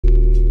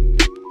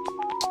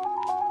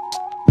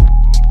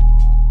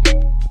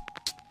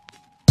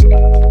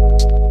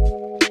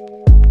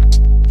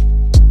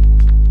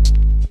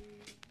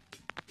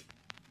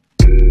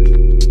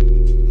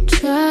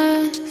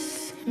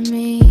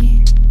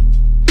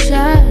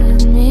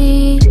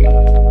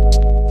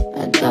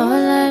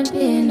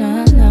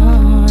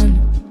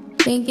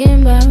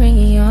Thinking about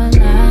ringing your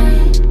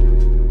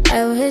line.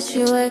 I wish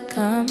you would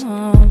come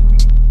home,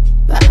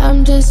 but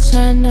I'm just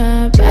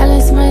tryna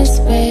balance my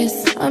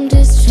space. I'm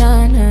just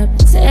tryna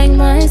protect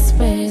my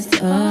space.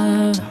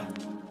 Oh,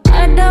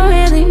 I don't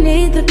really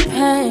need the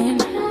pain,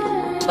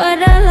 but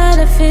I love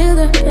to feel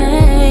the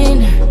pain.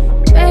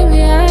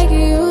 Baby, I could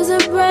use a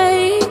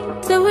break,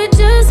 so we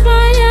just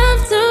might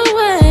have to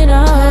wait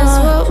on. 'Cause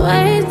we're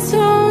way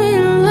too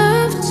in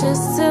love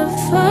just to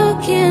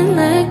fucking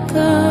let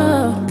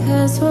go.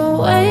 'Cause we're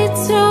way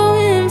too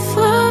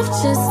involved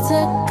just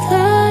to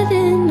cut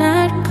and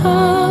not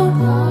call.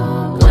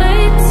 Way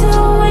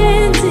too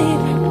in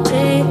deep,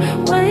 deep,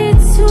 way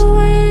too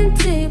in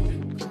deep.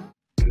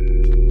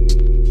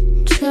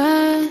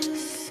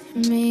 Trust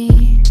me,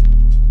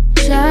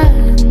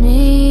 trust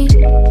me.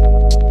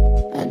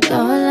 I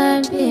don't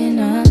like being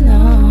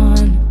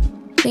alone.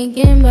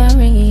 Thinking about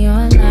ringing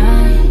your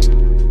line.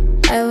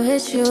 I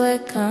wish you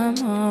would come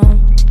home,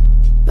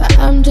 but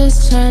I'm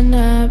just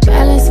tryna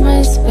balance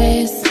my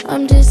space.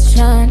 I'm just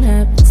tryna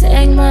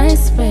protect my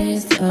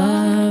space.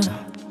 Oh,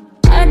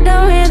 I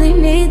don't really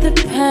need the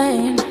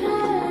pain,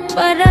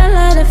 but I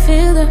love to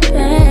feel the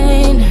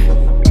pain.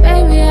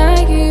 Baby, I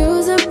could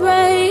use a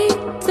break,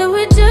 so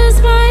we just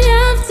might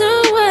have to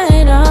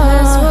wait on.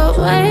 'Cause we're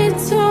way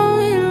too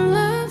in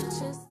love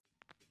just.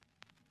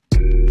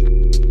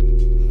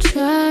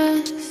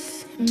 Trust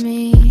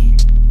me,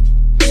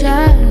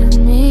 trust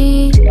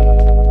me.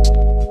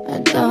 I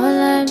don't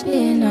like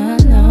being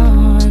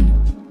alone.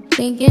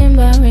 Thinking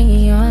about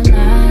ringing your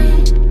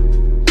line.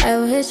 I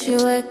wish you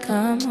would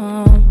come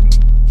home,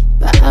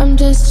 but I'm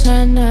just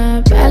tryna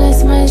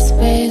balance my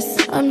space.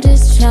 I'm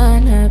just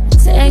tryna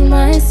protect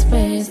my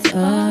space.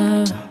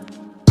 Oh,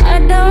 I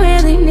don't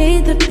really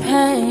need the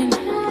pain,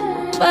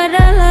 but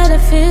I love to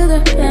feel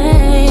the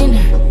pain.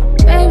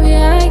 Baby,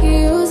 I could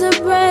use a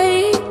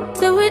break,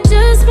 so we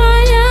just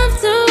might have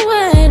to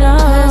wait on.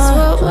 'Cause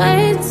we're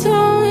way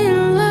too in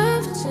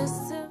love just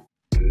to.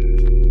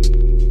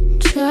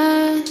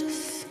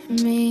 Trust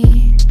me,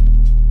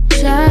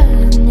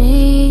 trust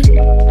me.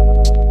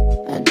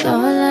 I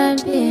don't like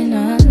being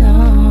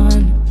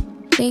alone.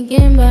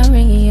 Thinking about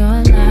ringing your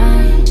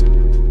line.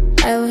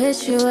 I wish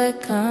you would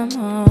come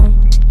home,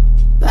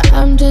 but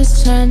I'm just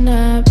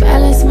tryna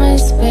balance my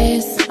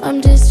space. I'm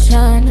just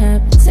tryna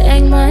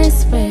protect my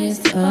space.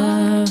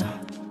 Oh,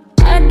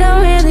 I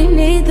don't really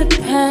need the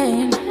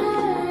pain,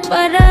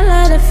 but I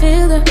love to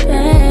feel the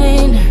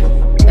pain.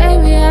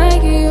 Baby, I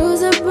could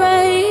use a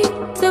break,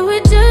 so we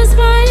just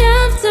might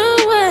have to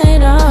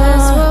wait on.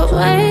 'Cause we're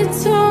way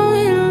too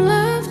in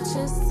love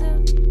just to.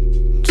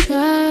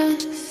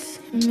 Trust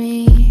me,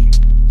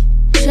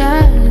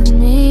 trust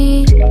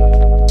me.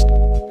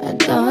 I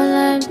don't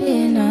like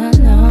being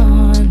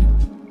alone.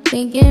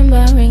 Thinking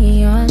about ringing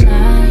your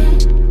line.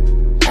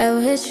 I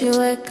wish you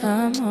would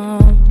come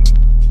home,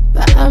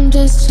 but I'm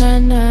just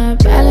tryna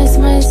balance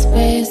my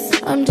space.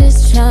 I'm just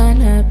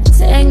tryna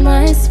protect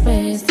my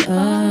space.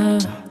 Oh,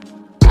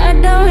 I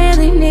don't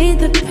really need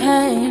the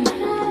pain,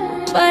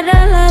 but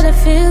I love to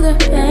feel the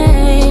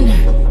pain.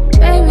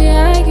 Baby,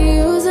 I could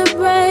use a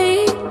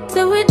break, so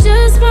we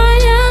just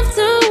might have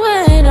to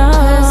wait on.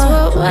 'Cause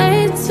we're way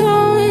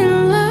too in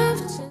love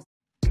just.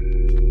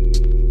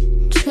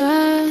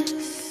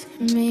 Trust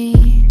me,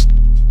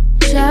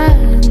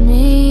 trust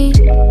me.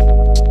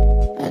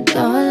 I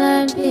don't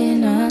like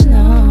being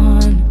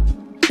alone.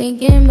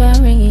 Thinking about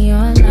ringing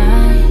your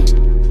line.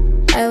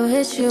 I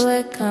wish you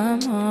would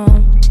come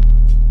home,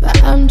 but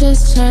I'm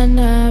just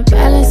tryna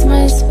balance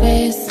my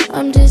space.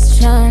 I'm just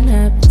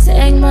tryna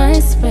protect my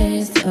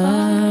space.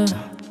 Oh,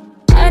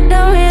 I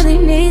don't really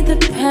need the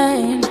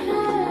pain,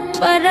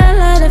 but I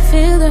love to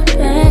feel the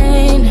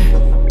pain.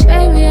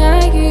 Baby,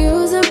 I could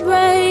use a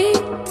break,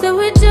 so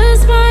we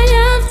just might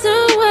have to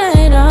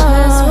wait on.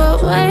 'Cause we're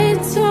way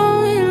too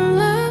in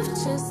love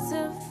just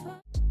to.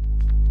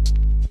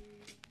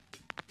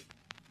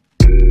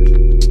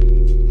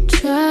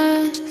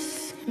 Trust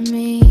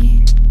me,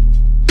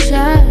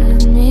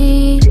 trust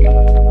me.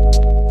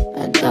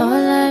 I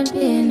don't like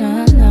being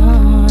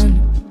alone.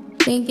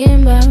 Thinking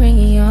about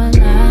ringing your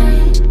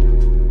line.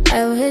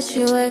 I wish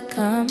you would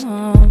come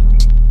home,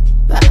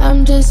 but I'm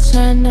just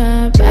tryna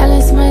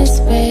balance my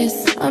space.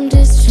 I'm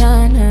just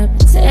tryna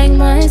protect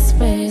my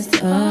space.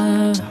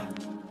 Oh,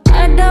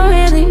 I don't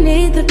really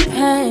need the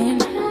pain,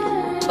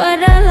 but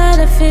I love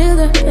to feel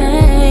the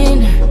pain.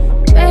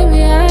 Baby,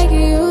 I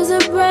could use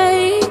a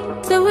break,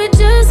 so we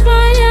just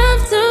might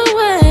have to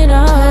wait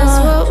on. 'Cause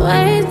we're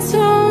way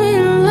too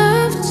in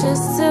love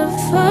just to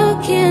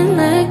fucking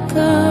let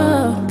go.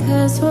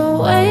 'Cause we're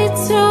way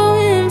too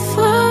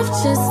involved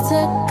just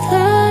to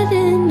cut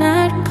and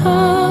not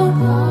call.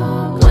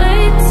 Way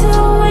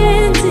too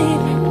in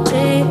deep,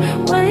 deep,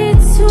 way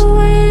too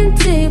in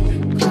deep.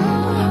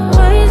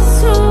 Way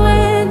too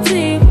in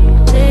deep,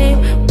 deep,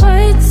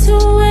 way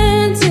too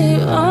in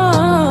deep.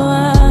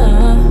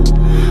 Oh,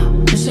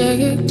 wish I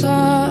could go,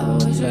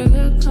 wish I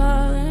could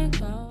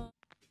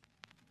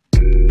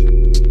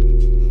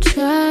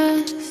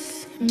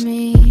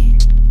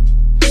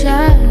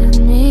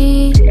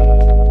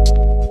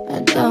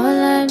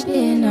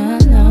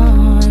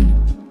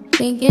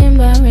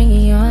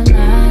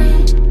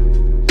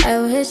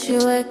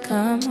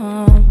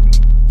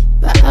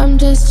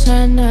just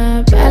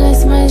tryna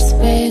balance my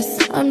space.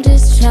 I'm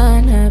just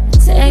tryna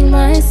protect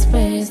my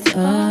space.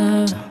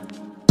 Oh,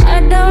 I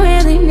don't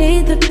really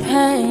need the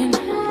pain,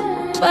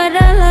 but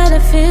I like to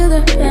feel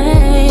the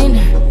pain.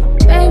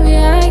 Baby,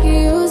 I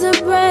could use a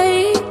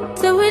break,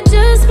 so we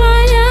just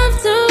might have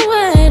to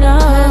wait. Oh,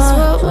 'cause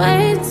we're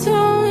way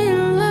too in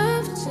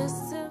love just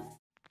to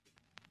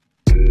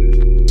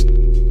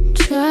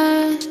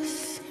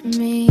trust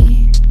me.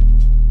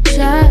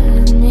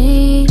 Trust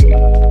me.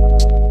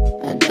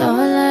 I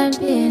don't like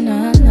being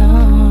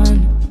alone,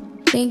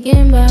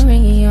 thinking about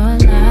ringing your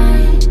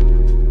line.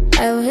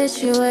 I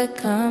wish you would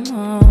come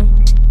home,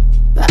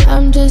 but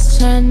I'm just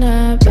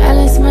tryna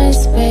balance my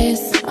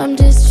space. I'm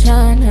just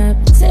tryna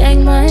protect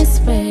my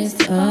space.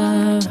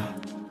 Oh,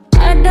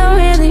 I don't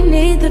really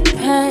need the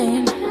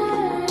pain,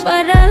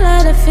 but I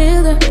like to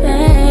feel the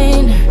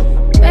pain.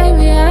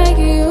 Baby, I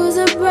could use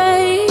a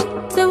break,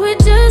 so we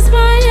just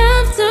might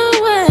have to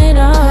wait.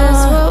 Oh,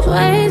 'cause we're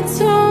way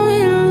too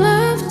in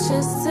love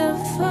just to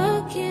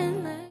fucking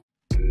let.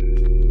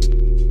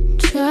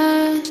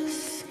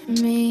 Trust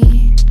me.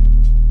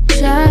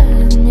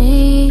 Trust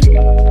me.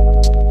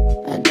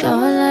 I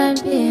don't like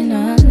being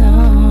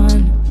alone,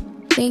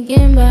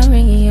 thinking about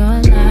ringing your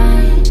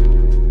line.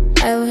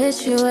 I wish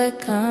you would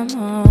come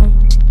home,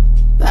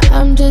 but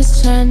I'm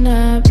just tryna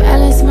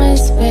balance my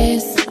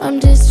space. I'm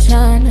just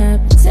tryna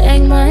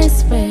protect my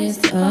space.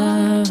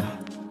 Oh,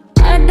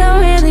 I don't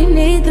really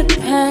need the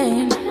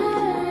pain,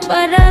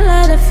 but I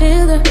like to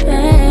feel the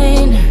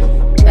pain.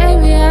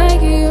 Baby, I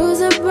could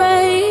use a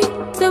break,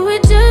 so we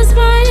just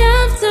might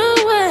have to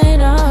wait.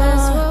 Oh,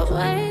 'cause we're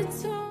way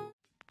too.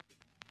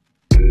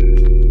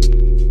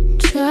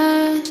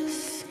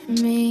 Trust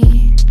me.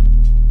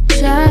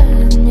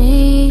 Trust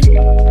me.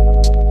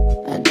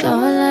 I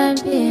don't like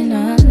being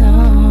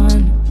alone,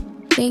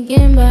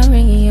 thinking about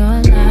ringing your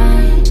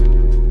line.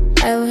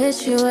 I wish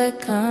you would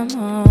come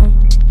home,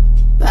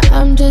 but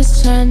I'm just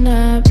tryna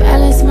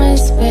balance my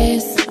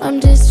space. I'm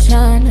just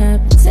tryna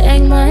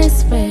protect my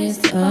space.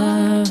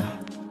 Oh,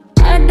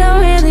 I don't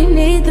really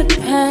need the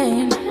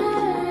pain,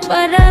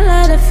 but I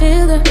like to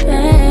feel the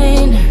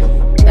pain.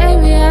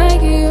 Baby, I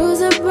could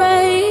use a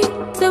break,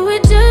 so we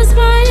just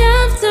might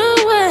have to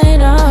wait.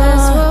 Oh,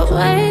 'cause we're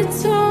way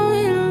too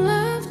in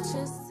love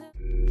just to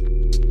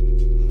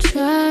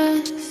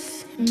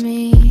trust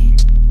me.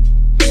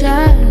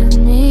 Trust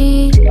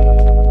me.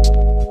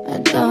 I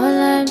don't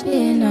like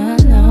being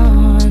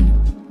alone,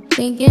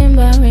 thinking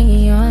about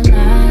ringing your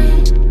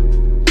line.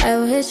 I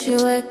wish you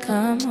would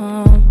come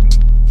home,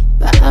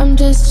 but I'm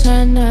just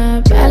tryna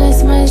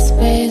balance my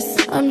space.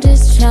 I'm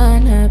just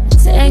tryna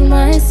protect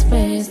my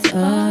space.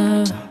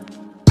 Oh,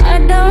 I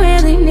don't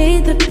really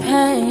need the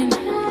pain,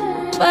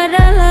 but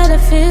I like to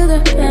feel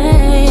the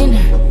pain.